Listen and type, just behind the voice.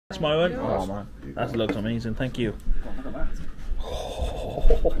my one? Oh man, that looks amazing. Thank you.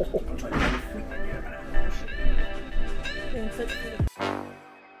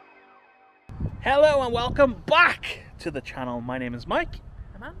 Hello and welcome back to the channel. My name is Mike,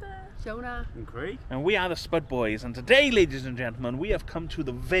 Amanda, Jonah, and Craig, and we are the Spudboys. And today, ladies and gentlemen, we have come to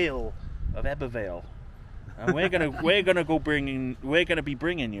the Vale of Ebbw Vale, and we're gonna be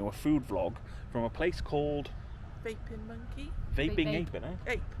bringing you a food vlog from a place called Vaping Ape,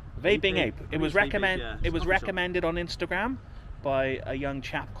 Ape. Vaping Ape. It was recommended on Instagram by a young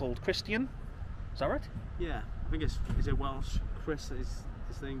chap called Christian. Is that right? Yeah, I think is it Welsh? Chris is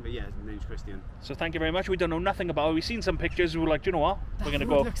his thing, but yeah, his name's Christian. So thank you very much. We don't know nothing about it. We've seen some pictures. We were like, do you know what? We're gonna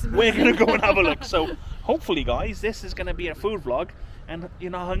go and have a look. So hopefully, guys, this is gonna be a food vlog, and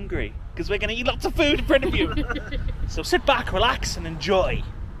you're not hungry because we're gonna eat lots of food in front of you. So sit back, relax, and enjoy.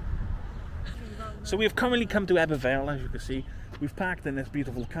 So we have currently come to Ebbw Vale, as you can see. We've parked in this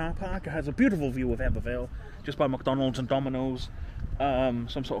beautiful car park. It has a beautiful view of Ebbw Vale, just by McDonald's and Domino's, some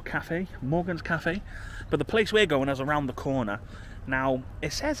sort of cafe, Morgan's Cafe. But the place we're going is around the corner. Now,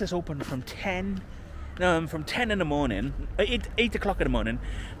 it says it's open from 10 in the morning, 8 o'clock in the morning,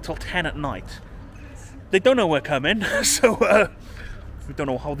 till 10 at night. They don't know we're coming, so we don't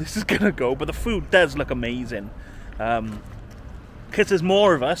know how this is going to go, but the food does look amazing. Because there's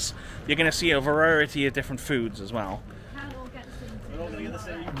more of us, you're going to see a variety of different foods as well. We're all going to get the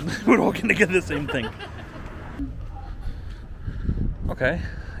same. We're all going to get the same thing. Okay,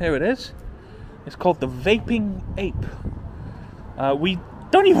 here it is. It's called the Vaping Ape. We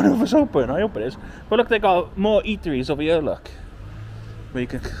don't even know if it's open. I hope it is. But look, they got more eateries over here, look. Where you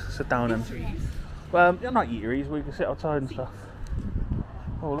can sit down and... Well, they're not eateries, where you can sit outside and stuff.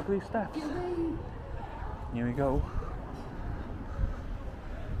 Oh, look at these steps. Here we go.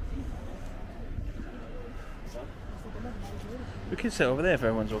 We can sit over there if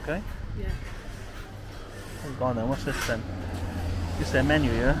everyone's okay. Yeah. Oh, go on then, what's this then? It's their menu,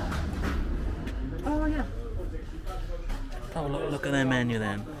 yeah? Oh, yeah. Oh, look at their menu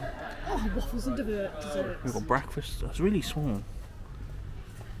then. Oh, waffles and desserts. We've got breakfast, that's really small.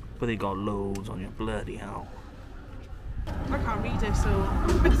 But they got loads on your bloody hell. I can't read it, so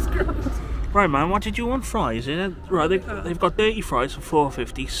it's gross. Right, man, what did you want? Fries, is it? Right, they've got dirty fries for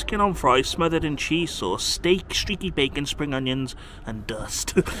 $4.50, skin on fries smothered in cheese sauce, steak, streaky bacon, spring onions, and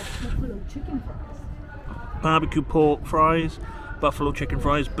dust. Buffalo chicken fries. Barbecue pork fries, buffalo chicken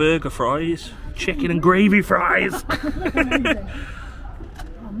fries, burger fries, chicken and gravy fries. Oh,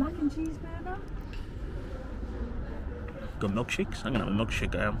 mac and cheese burger. Got milkshakes? I'm gonna have a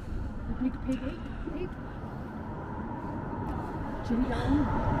milkshake now. Big pig ape. Chili down.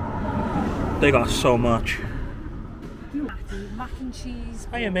 They got so much. Mac and cheese.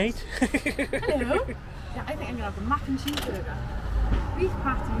 Hiya, mate. Hello. Yeah, I think I'm gonna have the mac and cheese burger. Beef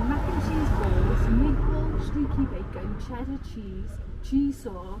patty, mac and cheese balls, maple, streaky bacon, cheddar cheese, cheese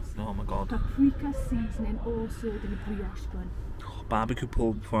sauce. Oh my god. Paprika seasoning, all served in a brioche bun. Barbecue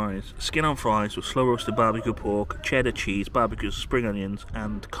pork fries, skin on fries with slow roasted barbecue pork, cheddar cheese, barbecue spring onions,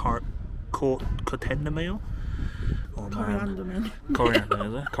 and coriander mayo. Oh man. Coriander, man. Coriander,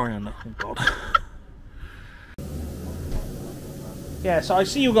 is it? Coriander. Oh god. Yeah, so I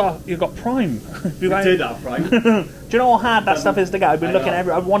see you got Prime. We did have Prime. Do you know how hard that stuff is to get? I've been looking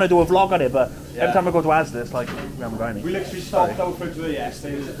I want to do a vlog on it, but every time I go to Asda, it's like we haven't got any. We literally stopped out for today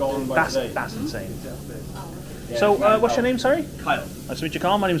yesterday. It's gone by today. That's insane. Yeah, So, what's your name? Sorry. Kyle. Nice to meet you,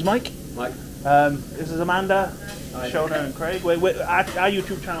 Carl. My name's Mike. Mike. This is Amanda, Shona, and Craig. Our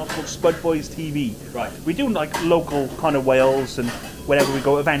YouTube channel is called Spudboys TV. Right. We do like local kind of Wales and wherever we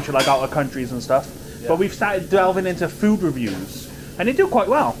go, eventually like out of countries and stuff. Yeah. But we've started delving into food reviews, and they do quite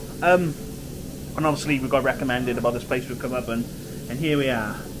well. And obviously we got recommended about this place we've come up, and here we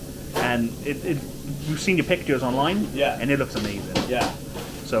are. And we've seen your pictures online. Yeah. And it looks amazing. Yeah.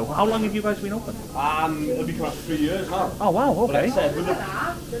 So how long have you guys been open? It'll be coming up 3 years now. Oh wow, okay. But like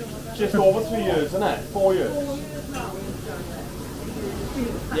I said, just over 3 years, isn't it? 4 years.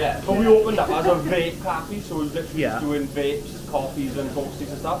 Yeah, but we opened up as a vape cafe, so we were literally just doing vapes, coffees and toasties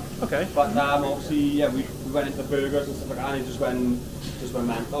and stuff. Okay. But obviously, yeah, we went into burgers and stuff like that, and it just went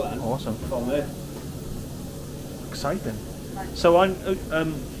mental then. Awesome. From there. Exciting. So I'm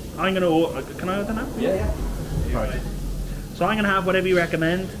gonna order, can I order now? Yeah. Right. So I'm gonna have whatever you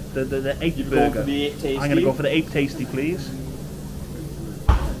recommend. The ape burger. Go for the ape tasty. I'm gonna go for the ape tasty, please.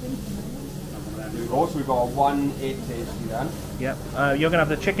 So we've got one ape tasty then. Yep. You're gonna have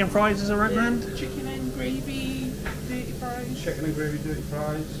the chicken fries, is it right, man? Chicken and gravy, dirty fries. Chicken and gravy, dirty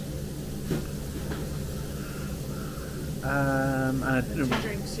fries. And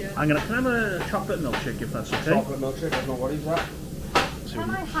drinks, yeah. Can I have a chocolate milkshake if that's okay? Chocolate milkshake, there's no worries that. soon. Can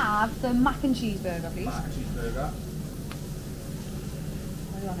I have the mac and cheese burger, please? Mac and cheese burger.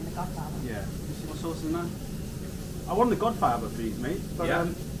 What do you want in the Godfather? Yeah. You see what sauce in there? I want the Godfather, please, mate. But, Yeah.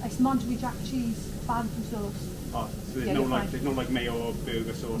 It's Monterey Jack cheese, barbecue sauce. oh, so there's Yeah, no you're like, fine. there's no like mayo or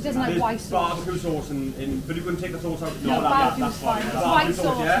burger sauce. He doesn't like There's white sauce. barbecue sauce in, but you couldn't take the sauce out. No, barbecue's fine. It's white Barbecue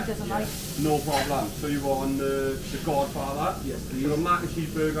sauce yeah? he doesn't like. No problem. So you want the Godfather? Yes, please. So a mac and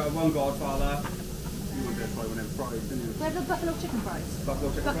cheese burger, one Godfather. You want to try one of them fries, didn't you? Can I have the buffalo chicken fries? Buffalo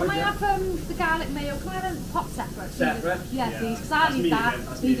chicken But fries, can I yeah. have the garlic mayo? Can I have them hot separate? Separate? Yeah, Yeah. please. Because I That's need me that. again,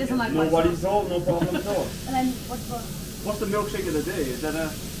 that's He me doesn't like No white worries sauce. at all, no problem at all. And then what's What's the milkshake of the day? Is that a...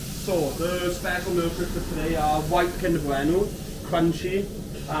 So, the special milkshakes for today are white Kinder Bueno, crunchy,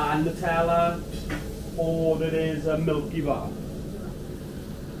 and Nutella, or there is a Milky Bar.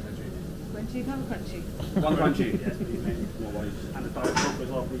 crunchy? Can I have a crunchy? One crunchy. Yes, please, mate. No worries. And the Diet Coke as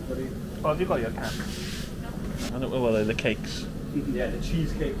well, please, buddy. Oh, have you got your can? I don't know whether the cakes. Yeah, the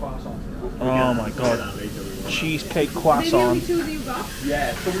cheesecake croissant. Oh my god. Cheesecake croissant. Maybe only 2 that you got.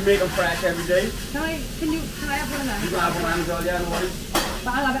 Yeah, so we make them fresh every day. Can I have one of You them? can have one as well, yeah, no worries.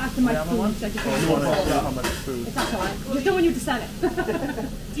 But I'll have it after my food. So I just No problem. How much food? If that's alright. Just don't want you to sell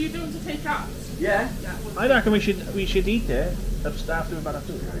it. Do you do them to take out? Yeah? I reckon we should eat it after we've had our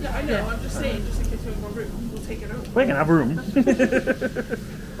food. Yeah, I know. I'm just saying, just in case we're in one room, we'll take it out. We can have room.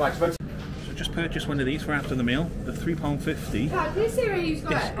 Right, so So just purchased one of these for after the meal. The £3.50. Can you see where you've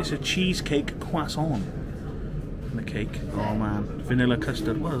got it? It's a cheesecake croissant. And the cake. Oh man, vanilla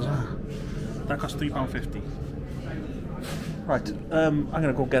custard. What is that? That costs £3.50. Right, I'm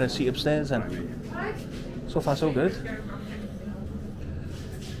gonna go get a seat upstairs then. So far so good.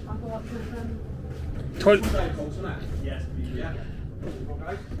 Toilet. Yes, please. yeah.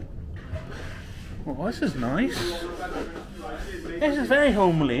 Oh, this is nice. This is very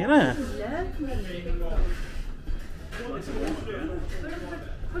homely, isn't it?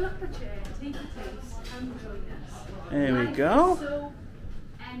 Pull up a chair, take a taste, and join us. There we go. So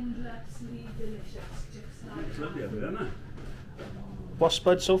endlessly delicious, just like. It's lovely over there, isn't it? What's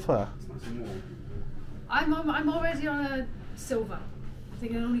Spud so far? It's nice and warm. I'm already on a silver. I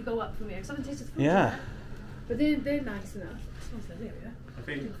think it'll only go up from here because I haven't tasted food Yeah. yet. But they're nice enough. Smells lovely, yeah. I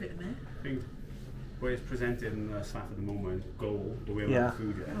think, Fit in there. I think where it's presented in the staff at the moment, goal, but we haven't Yeah. had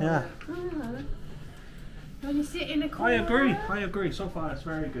food yet. Yeah. When you sit in a corner. I agree. So far it's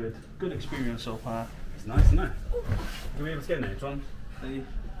very good. Good experience so far. It's nice, isn't it? Can we able to get in there, John? I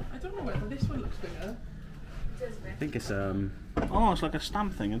don't know whether this one looks bigger. I think it's Oh, it's like a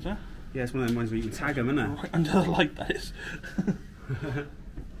stamp thing, is it? yeah, it's one of them ones where you can tag them, isn't it? Right under the light, that is.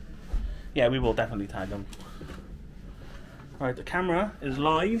 Yeah, we will definitely tag them. Right, the camera is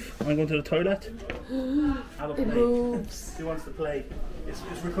live. I'm going to the toilet. Have a It play. moves. Who wants to play? It's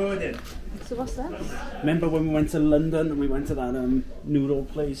recording. So what's that? Remember when we went to London and we went to that noodle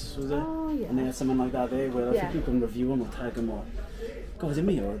place, was it? Oh, yeah. And they had something like that there where I Yeah. think you can review them or tag them or... God, is it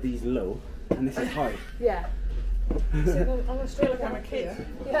me or are these low? And this is high. Yeah. So I'm going straight Like I'm a kid.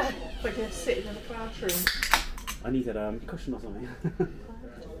 Yeah. Like you're sitting in a classroom. I needed a cushion or something.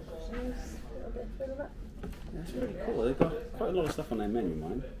 Yeah, it's really cool. They've got quite a lot of stuff on their menu,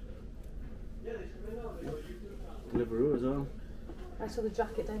 mine. Deliveroo as well. I saw the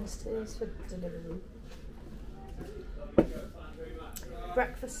jacket downstairs for Deliveroo.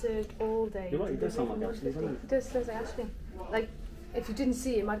 Breakfast served all day. You're right, it does sound like Ashley, doesn't it? It does like Ashley. Like, if you didn't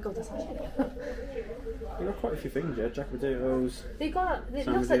see it, you might go, that's Ashley. They've got quite a few things, yeah. Jack potatoes, It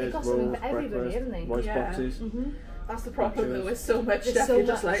looks like they've got something rolls, for everybody, breakfast, haven't they? rice Yeah. boxes. That's the problem though, with so much There's stuff, so you're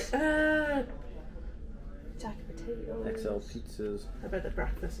just much. like, Jack potatoes. XL pizzas. I bet the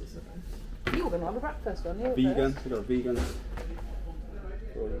breakfast is the best. You were going to have a breakfast, weren't you? Vegan, we've got vegans.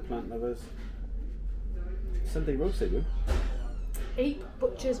 For all your plant lovers. Sunday roast, they do. 8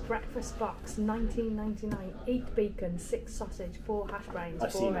 butcher's breakfast box, $19.99. 8 bacon, 6 sausage, 4 hash browns,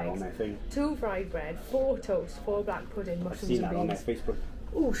 I've 4 seen that on eggs, their thing. 2 fried bread, 4 toast, 4 black pudding, I've mushrooms seen and that on their beans. Facebook.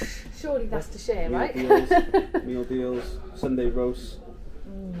 Oosh, surely that's to share, Meal right? deals, meal deals, Sunday roast.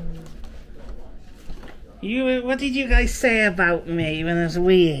 What did you guys say about me when I was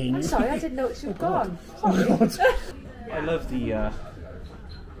weeing? I'm sorry, I didn't notice you'd gone. Sorry. I love the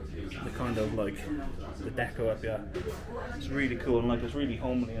kind of like the deco up here. It's really cool and like it's really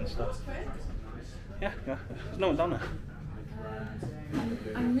homely and stuff. Yeah, there's no one down there.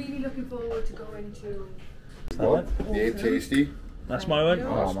 I'm really looking forward to going to. Is that one? Yeah, tasty. That's my one?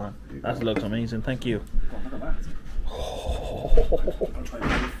 Oh man, that looks amazing, thank you.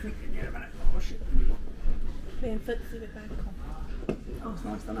 Playing footsie with bacon. Oh, it's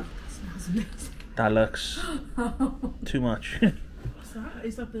nice, isn't it? That looks too much. What's that?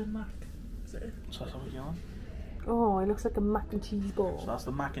 Is that the Mac? Is it? So that's what we're on. Oh, it looks like a mac and cheese ball. So that's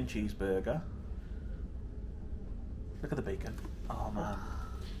the mac and cheese burger. Look at the bacon. Oh man.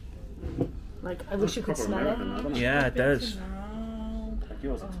 Like, I wish you could smell it. Yeah, it does. Like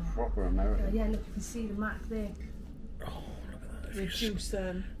yours, it's proper American. Yeah, look, you can see the mac there. Oh, look at that. The juice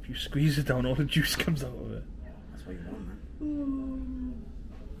If you squeeze it down, all the juice comes out of it. That's what you want, man.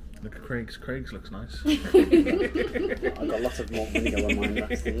 Look at Craig's. Craig's looks nice. I've got lots of more vinegar on mine,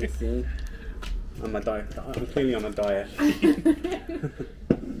 that's the thing. On my diet. I'm clearly on a diet.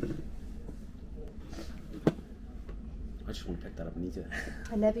 I just want to pick that up and eat it.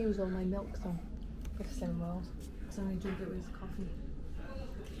 I never use all my milk though for the cinnamon rolls. Because I only drink it with coffee.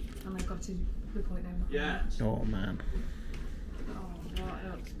 And I got to the point now. Yeah. Oh man. Oh, what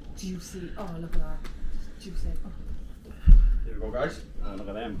else? Juicy. Oh, look at that. Juicy. Oh. Here we go, guys. Oh, look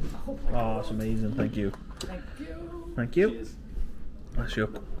at them. Oh, that's amazing. Thank you. Thank you. Thank you. Cheers.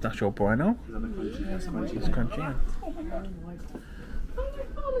 That's your boy now. Is that the crunchy? That's crunchy. It's crunchy. Yeah. Oh my god. Oh my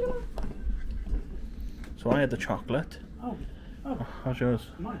god. So I had the chocolate. Oh. Oh, how's yours?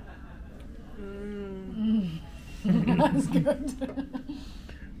 Mine. That's good.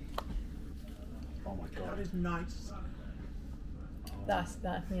 Oh my god. That is nice. That's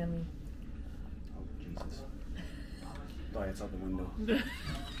yummy. Oh, Jesus. Diet's out the window.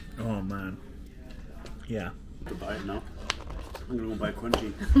 Oh man. Yeah. Good diet now. I'm gonna go buy a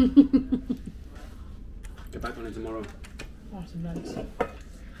crunchy. Get back on it tomorrow. That's nice.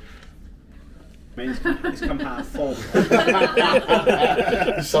 Mate, it's come half full.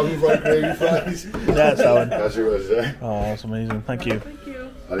 Some fried gravy fries. Yeah, Alan. That's what it was, eh? Oh, that's amazing. Thank you. Thank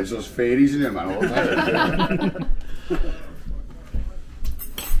you. And there's those fairies in there, man. All the time.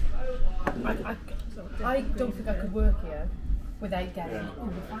 I don't think I could work here without getting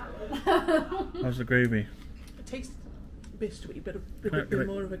overfat. How's the gravy? It tastes biscuity, but a bit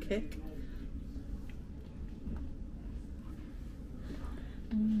more of a kick.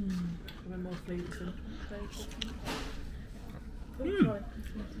 And more flavours in.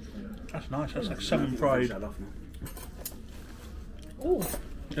 That's nice. That's like salmon fried. Oh.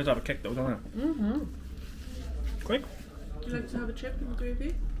 It does have a kick though, doesn't it? Mm-hmm. Quick. Would you like to have a chip in the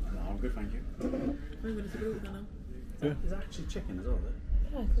gravy? No, I'm good, thank you. I'm going to go with that now. Yeah. There's actually chicken as well, is it?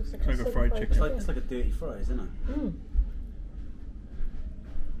 Yeah, it looks It's like a southern fried chicken. It's like a dirty fries, isn't it? Mm.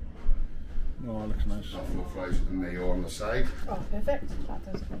 Oh, it looks nice. Buffalo fries with the mayo on the side. Oh, perfect. That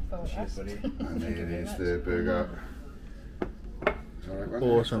does look forward. Cheers, buddy. And there it is, the burger. It's all right, man.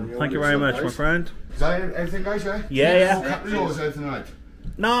 Awesome. Thank you very much, my friend. Is that everything, guys, eh? Yeah, yeah. A couple of yours out tonight.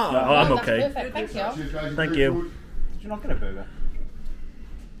 No, I'm That's okay. perfect. Thank you. Cheers, guys. Thank Good you. food. Did you not get a burger?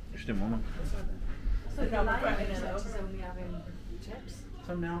 Just didn't want So you're lying in it, she's only having chips.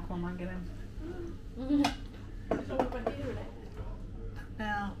 So now, come on, get in. So what about you in it?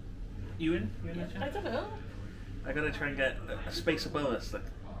 Now, you in? You in the I chat? don't know. I gotta try and get a space above us. Like,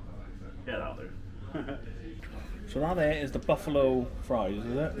 yeah, that'll do. So now there is the buffalo fries,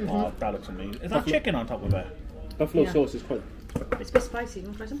 is it? Oh, that looks amazing. Is that chicken on top of it? Buffalo Yeah. sauce is quite. It's a bit spicy,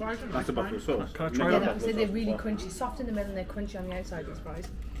 don't you think? That's the buffalo sauce. Can I try Yeah, that? so they're really crunchy, soft in the middle and they're crunchy on the outside, these fries.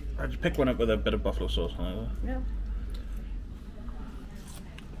 I just pick one up with a bit of buffalo sauce on it. Yeah.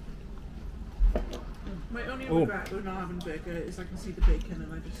 My only Oh. regret with not having a burger is I can see the bacon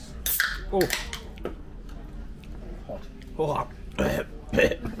and I just... Oh. Hot. Oh, hot.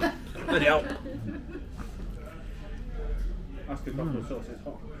 Bloody hell. That's the buffalo sauce is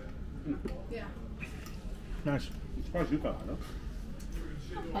hot. Yeah. Nice. I'm surprised you got that,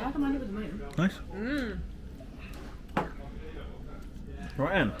 though. I can mind it with the mine. Nice.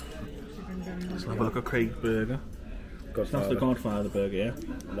 Right then. Let's have a look at Craig's burger. That's the Godfather burger, yeah?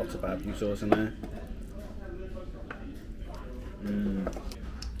 Lots of barbecue sauce in there.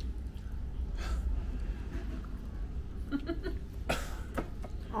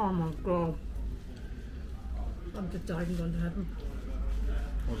 Oh my god. I'm just diving onto heaven.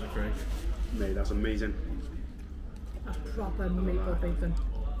 Was it Craig? Mate, that's amazing. That's proper maple bacon.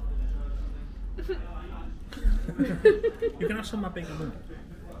 You can have some of my bacon.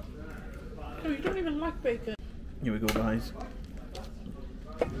 Oh, you don't even like bacon. Here we go, guys.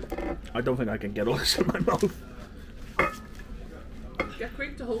 I don't think I can get all this in my mouth. Get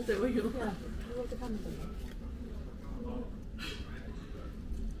Craig to hold it, will you? Yeah.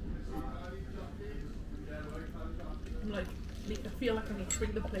 I'm like, I feel like I need to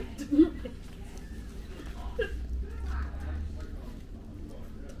bring the plate.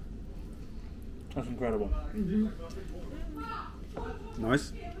 That's incredible.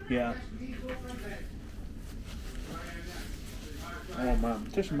 Nice. Yeah. Oh man,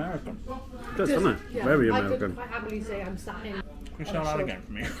 it's just American. It does, doesn't it? Very I American. could quite happily say I'm sat in. Can you say that again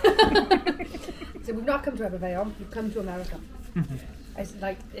for me? It's So we've not come to Ebbw Vale, we've come to America. It's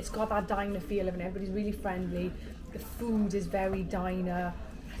like, it's got that diner feel of it. Everybody's really friendly. The food is very diner.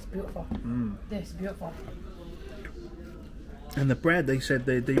 It's beautiful. It's beautiful. And the bread, they said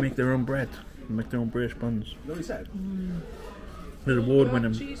they make their own bread. They make their own British buns. What he said? They're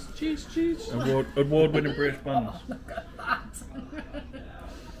award-winning. Cheese. Award-winning British buns. Look at that.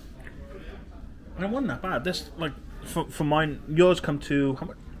 And it wasn't that bad. This, like, for mine, yours come to how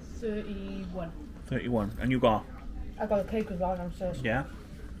much? 31. 31, and you got? I got a cake as well downstairs. Yeah.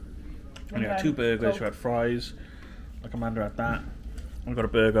 And you had 2 burgers. You had fries. Like Amanda had that. We got a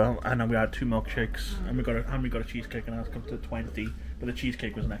burger, and then we had 2 milkshakes, and we got a cheesecake, and that's come to 20. But the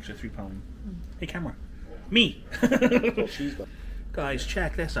cheesecake was an extra £3. Hey, camera, me. Guys,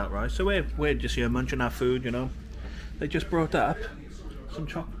 check this out, right? So we're just here munching our food, you know. They just brought up some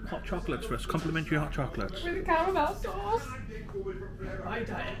hot chocolates for us, complimentary hot chocolates. With a caramel sauce. Look at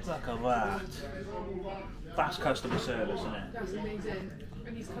that. That's customer service, isn't it? That's amazing.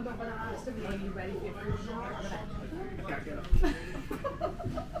 And he's come up and asked him, are you ready for your food?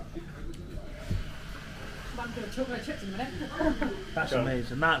 I'm going to chocolate chips in a minute. That's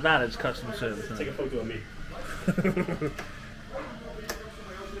amazing. That is customer service, isn't it? Take a photo of me.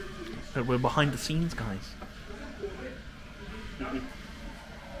 But we're behind the scenes, guys.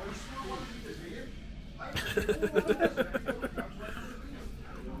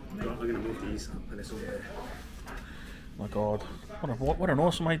 I'm going to move these and this over there. Oh my God, what an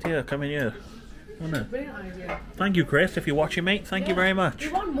awesome idea coming here. Brilliant idea. Thank you, Chris. If you're watching, mate, thank you very much.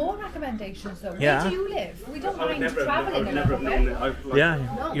 We want more recommendations, though. Yeah. Where do you live? We don't mind travelling a never little known bit. it. I've, like,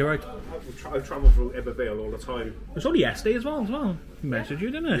 Yeah, you're right. I travel through Ebbw Vale all the time. It was only yesterday as well. He messaged you,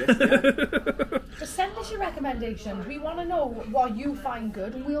 didn't it? Just send us your recommendations. We want to know what you find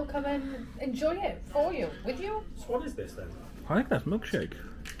good, and we'll come and enjoy it for you, with you. So what is this then? I think that's milkshake.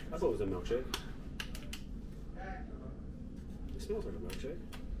 I thought it was a milkshake. It smells like a milkshake.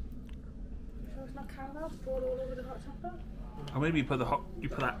 So it's not caramel poured all over the hot chocolate? Or maybe you put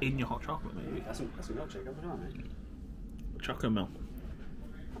that in your hot chocolate, maybe. That's a milkshake, I don't know, mate. Chocolate milk.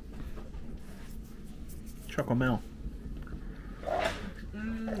 Chocolate milk.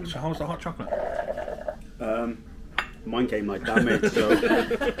 So how's the hot chocolate? Mine came like that, mate, so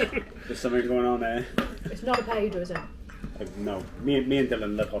there's something going on there. It's not a Pedro, is it? No, me and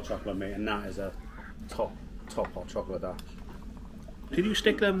Dylan love hot chocolate, mate, and that is a top hot chocolate. That. Did you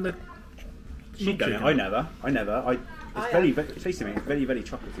stick them the? She done it. I never. It's very, tasty, mate. It's very, very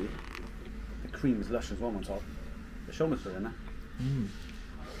chocolatey. The cream is lush as well on top. The showman's in there.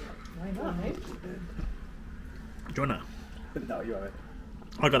 Why not, mate? Do you want that? No, you have it.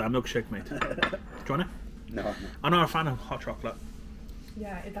 I got that milkshake, mate. Do you want it? No. I'm not a fan of hot chocolate.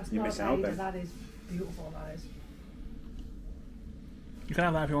 Yeah, that's You're not a missing out, Pedro. then. That is beautiful, that is. You can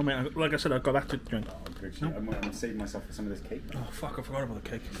have that if you want, mate. Like I said, I've got that to drink. No? I'm going to save myself for some of this cake. Oh fuck! I forgot about the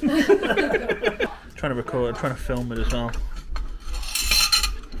cake. Trying to record, trying to film it as well.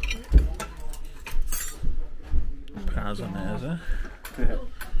 Paz on there, is it?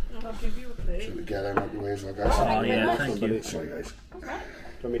 I'll give you a plate. Should we get them out the way as well, guys? Oh yeah, thank you. Sorry, guys. Do you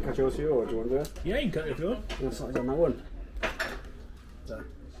want me to cut yours to you, or do you want to do it? Yeah, you can cut it if you want. What size on that one?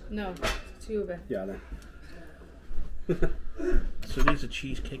 No, two of it. Yeah, then. So these are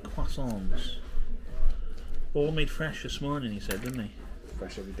cheesecake croissants. All made fresh this morning, he said, didn't he?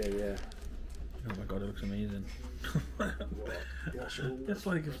 Fresh every day, yeah. Oh my god, it looks amazing. It's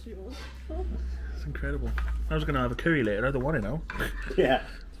like it's incredible. I was gonna have a curry later. I don't want it now. Yeah.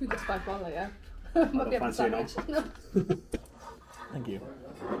 We got spike one later. I don't fancy it now. Thank you.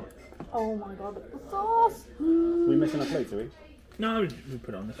 Oh my god, the sauce! We missing a plate, are we? No, we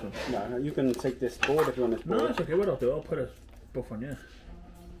put it on this one. No, you can take this board if you want this board. No, it's okay. What I'll do, I'll put it both on you.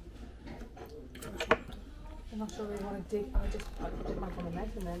 I'm not sure we want to dig. I did my one of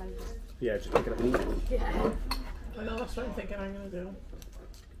and then I just. Yeah, just pick it up and eat it. Yeah. I know that's what I'm thinking I'm going to do.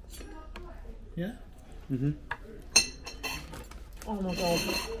 Yeah. Mm-hmm. Oh my god.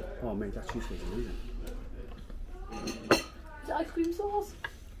 Oh mate, that cheese is amazing. Is it ice cream sauce?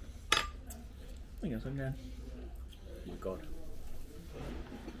 I think it's okay. Oh my god.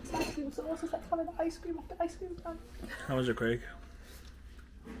 It's ice cream sauce. It's like having ice cream off the ice cream van. How was it, Craig?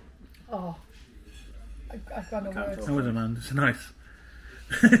 Oh. I've got no words. How was it, man? It's nice.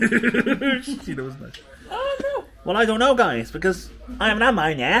 She knows nice. Oh no! Well, I don't know, guys, because I haven't had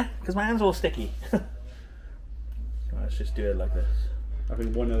mine yet, because my hand's all sticky. Let's just do it like this. I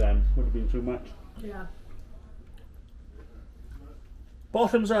think one of them would have been too much. Yeah.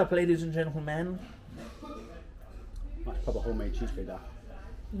 Bottoms up, ladies and gentlemen. That's proper homemade cheesecake, that.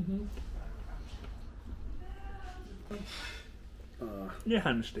 Mhm. Your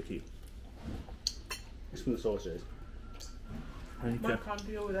hand's sticky. It's from the sausages. Mike can't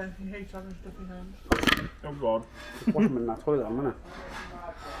deal with it. He hates having stuff in hands. Oh god. Wash them in that toilet, I'm gonna.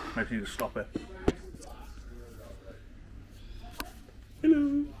 Maybe you just stop it.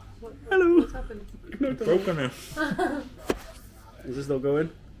 Hello. Hello. What's happened? It's broken here. Is this still going?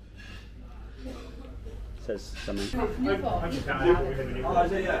 Says something. Oh,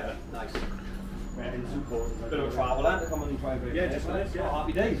 is it? Yeah. Nice. Bit of a travel then to come and try and Yeah, just nice, yeah.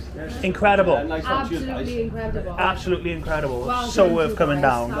 Happy days. Incredible. Yeah, nice one. Cheers, guys. Absolutely incredible. Absolutely incredible. Well So done, worth you coming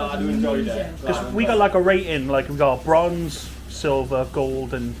guys. down. That No, I was do enjoy amazing. that. Because we got like a rating, like we got bronze, silver,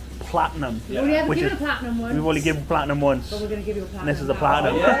 gold, and platinum. We only ever Which given is- a platinum once. We've only given platinum once. But we're going to give you a platinum. And this is the now.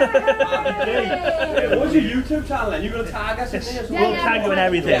 platinum. Yeah, what's your YouTube channel then? You're going to tag us in there? We'll tag you in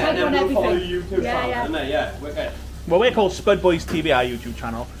everything. Yeah, Tag you and on then we'll follow everything. your YouTube Yeah, channel, yeah. isn't it? Yeah, wicked. Well, we're called Spudboys TV, our YouTube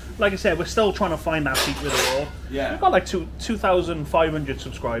channel. Like I said, we're still trying to find that secret of it all. Yeah. We've got like 2,500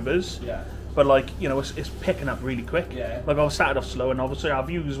 subscribers. Yeah. But like, you know, it's picking up really quick. Yeah. Like I started off slow, and obviously our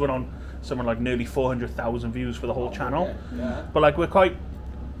views went on something like nearly 400,000 views for the whole channel. Yeah. But like we're quite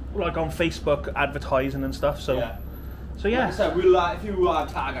like on Facebook advertising and stuff. So Yeah. so yeah. Like I said, we'll, if you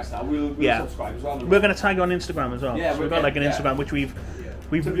tag us now, we'll Yeah. subscribe as well. We're going to tag you on Instagram as well. Yeah, so we've we're got like an good, Instagram yeah. which we've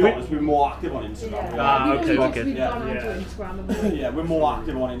To be honest, we're more active on Instagram. Yeah. Ah, We've okay, only okay. we've gone onto Yeah. Instagram and Yeah, we're more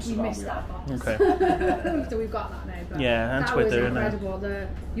active on we Instagram. missed we that are. box. Okay. So we've got that now. But Yeah, and that Twitter, was and incredible.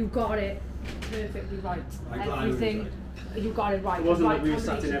 You got it perfectly right. I'm glad Everything. You got it right. It wasn't right like we were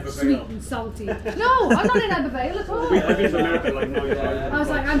sat in combination. Ebbw Sweet Vale. and salty. No, I'm not in Ebbw Vale at all. I've been to America like 9 Yeah. I was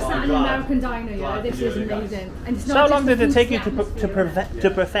like, I'm sat in an glad. American diner. Yeah, Glad this to is hear it, guys. amazing. And it's So not how just long the did it food, take the you atmosphere. to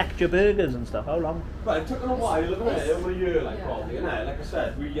perfect your burgers and stuff? How long? But it took them a while, look at it, over a year, like Yeah. probably, you know. Like I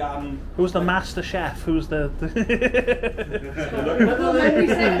said, we Who's the master chef? Who's the Well, when we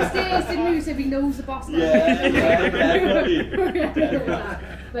said upstairs, didn't we? We said we knows the boss now. Yeah, definitely.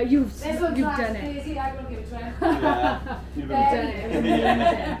 But you've done it. Yeah, You've done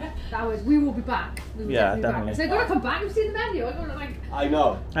it. That was. We will be back. We will Yeah, definitely. definitely. Back. So they're gonna come back. You've seen the menu. I'm gonna like. I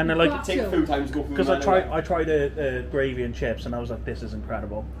know. and they're like Got Take a few times to go through because the I tried menu. gravy and chips and I was like, this is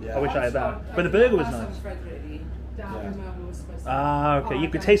incredible. Yeah. I wish I had that. But the burger was nice. Ah, okay. You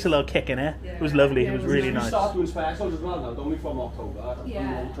could taste a little kick in it. It was lovely. It was really We nice. start doing specials as well now, don't we, from October?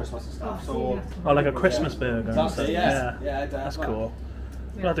 Yeah. From Christmas and stuff. Oh, So Oh, like a Christmas burger. and that's stuff. it, yeah. Yeah, That's definitely. cool.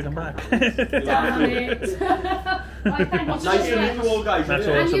 We'll have to come back. Damn it. Right, thank you. Nice to meet you all, guys. That's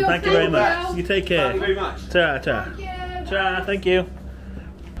yeah. awesome. you, Thank you very thank much. you. You take Thank care. you very much. Ta ta. Thank you. Ta. Thank you.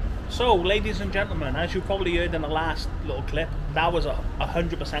 So, ladies and gentlemen, as you probably heard in the last little clip, that was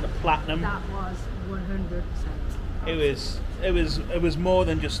 100% platinum. That was 100%. It was more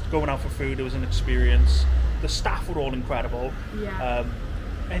than just going out for food. It was an experience. The staff were all incredible. Yeah.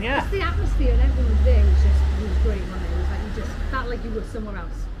 And yeah, Just the atmosphere and everything was there. It was great, wasn't it? It was like you just felt like you were somewhere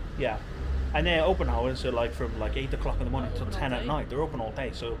else. yeah. And their open hours are like from like 8 o'clock in the morning till 10 at night. They're open all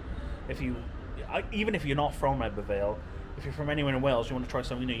day. So even if you're not from Ebbw Vale, if you're from anywhere in Wales, you want to try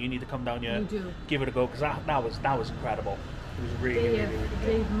something new, you need to come down here, You do. give it a go, because that was incredible. It was really, really, really good.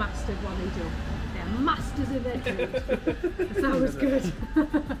 They've mastered what they do. They're masters of their trade. That was good.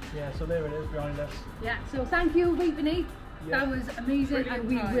 Yeah, so there it is behind us. Yeah, so thank you, Vaping Ape. Yeah. That was amazing, Brilliant and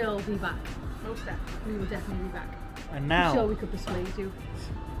we time. will be back. Most definitely. We will definitely be back. And I'm now, sure we could persuade you.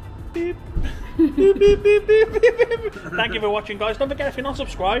 beep. Beep, beep, beep, beep, beep, beep. Thank you for watching, guys. Don't forget, if you're not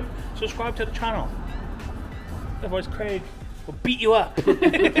subscribed, subscribe to the channel. Otherwise, Craig will beat you up.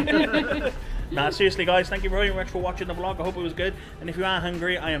 Nah, seriously, guys, thank you very much for watching the vlog. I hope it was good. And if you are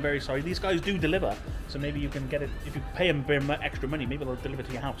hungry, I am very sorry. These guys do deliver, so maybe you can get it. If you pay them a bit extra money, maybe they'll deliver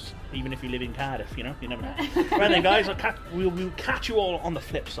to your hous, even if you live in Cardiff. You know, you never know. Right then, guys, we'll catch you all on the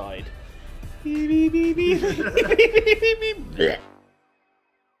flip side. Beep, beep, beep, beep, beep, beep, beep, beep, beep.